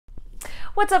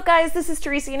What's up, guys? This is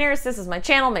Teresa Yanaros. This is my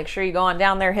channel. Make sure you go on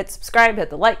down there, hit subscribe, hit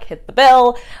the like, hit the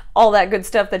bell, all that good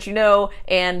stuff that you know,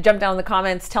 and jump down in the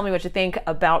comments. Tell me what you think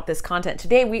about this content.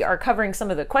 Today, we are covering some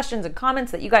of the questions and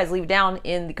comments that you guys leave down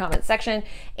in the comment section,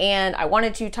 and I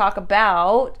wanted to talk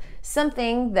about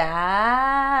something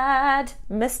that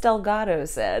Miss Delgado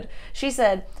said. She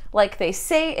said, like they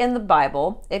say in the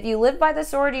Bible, if you live by the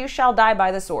sword, you shall die by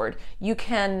the sword. You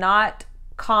cannot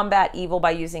combat evil by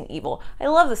using evil. I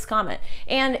love this comment,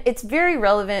 and it's very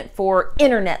relevant for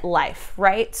internet life,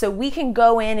 right? So we can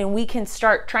go in and we can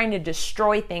start trying to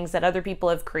destroy things that other people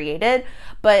have created,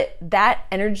 but that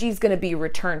energy is going to be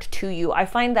returned to you. I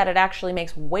find that it actually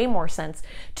makes way more sense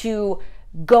to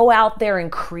go out there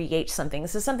and create something.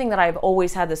 This is something that I've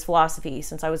always had this philosophy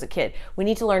since I was a kid. We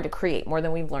need to learn to create more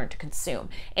than we've learned to consume.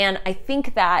 And I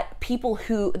think that people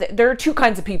there are two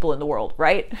kinds of people in the world,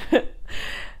 right?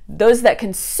 Those that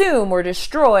consume or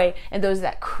destroy, and those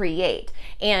that create.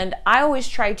 And I always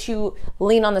try to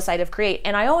lean on the side of create.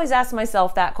 And I always ask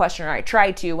myself that question, or I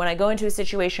try to, when I go into a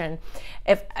situation,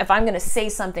 if I'm going to say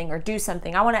something or do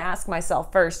something, I want to ask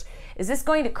myself first, is this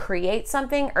going to create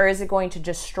something, or is it going to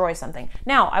destroy something?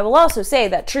 Now, I will also say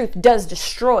that truth does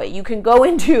destroy. You can go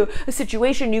into a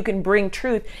situation, you can bring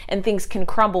truth, and things can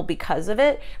crumble because of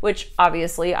it, which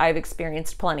obviously I've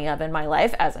experienced plenty of in my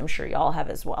life, as I'm sure y'all have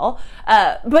as well.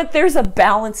 But there's a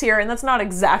balance here, and that's not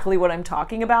exactly what I'm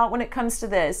talking about when it comes to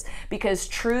this, because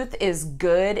truth is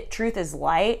good, truth is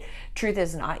light, truth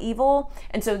is not evil.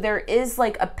 And so there is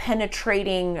like a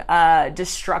penetrating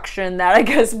destruction that I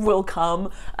guess will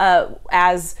come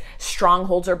as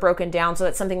strongholds are broken down. So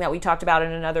that's something that we talked about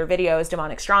in another video, is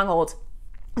demonic strongholds.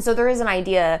 So there is an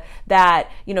idea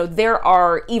that, you know, there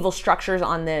are evil structures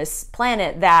on this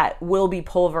planet that will be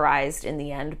pulverized in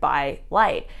the end by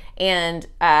light. And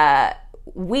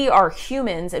we are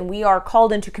humans, and we are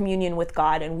called into communion with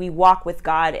God, and we walk with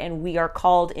God, and we are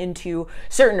called into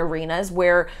certain arenas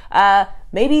where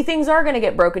maybe things are going to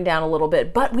get broken down a little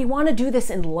bit, but we want to do this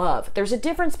in love. There's a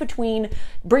difference between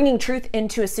bringing truth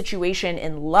into a situation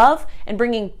in love and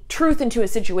bringing truth into a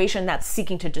situation that's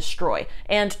seeking to destroy.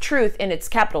 And truth in its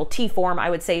capital T form, I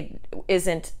would say,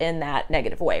 isn't in that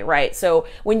negative way, right? So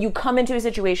when you come into a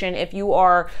situation, if you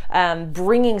are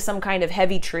bringing some kind of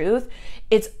heavy truth,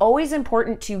 it's always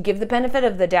important to give the benefit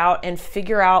of the doubt and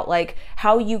figure out like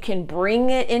how you can bring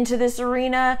it into this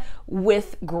arena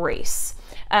with grace.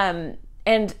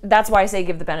 And that's why I say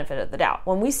give the benefit of the doubt.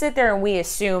 When we sit there and we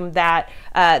assume that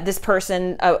this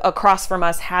person across from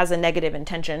us has a negative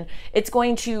intention, it's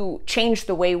going to change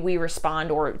the way we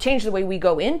respond or change the way we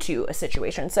go into a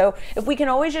situation. So if we can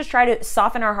always just try to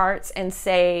soften our hearts and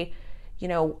say, you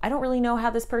know, I don't really know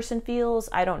how this person feels.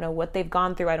 I don't know what they've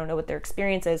gone through. I don't know what their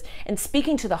experience is. And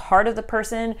speaking to the heart of the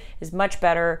person is much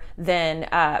better than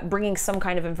bringing some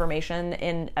kind of information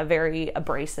in a very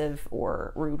abrasive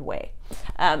or rude way.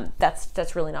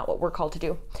 That's really not what we're called to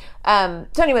do. So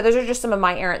anyway, those are just some of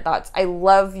my errant thoughts. I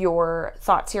love your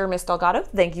thoughts here, Miss Delgado.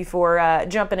 Thank you for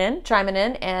jumping in, chiming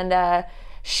in, and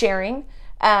sharing.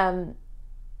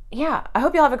 Yeah, I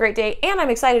hope y'all have a great day, and I'm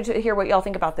excited to hear what y'all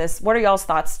think about this. What are y'all's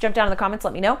thoughts? Jump down in the comments,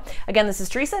 let me know. Again, this is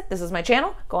Teresa. This is my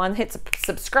channel. Go on, hit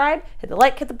subscribe, hit the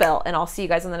like, hit the bell, and I'll see you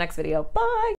guys in the next video. Bye!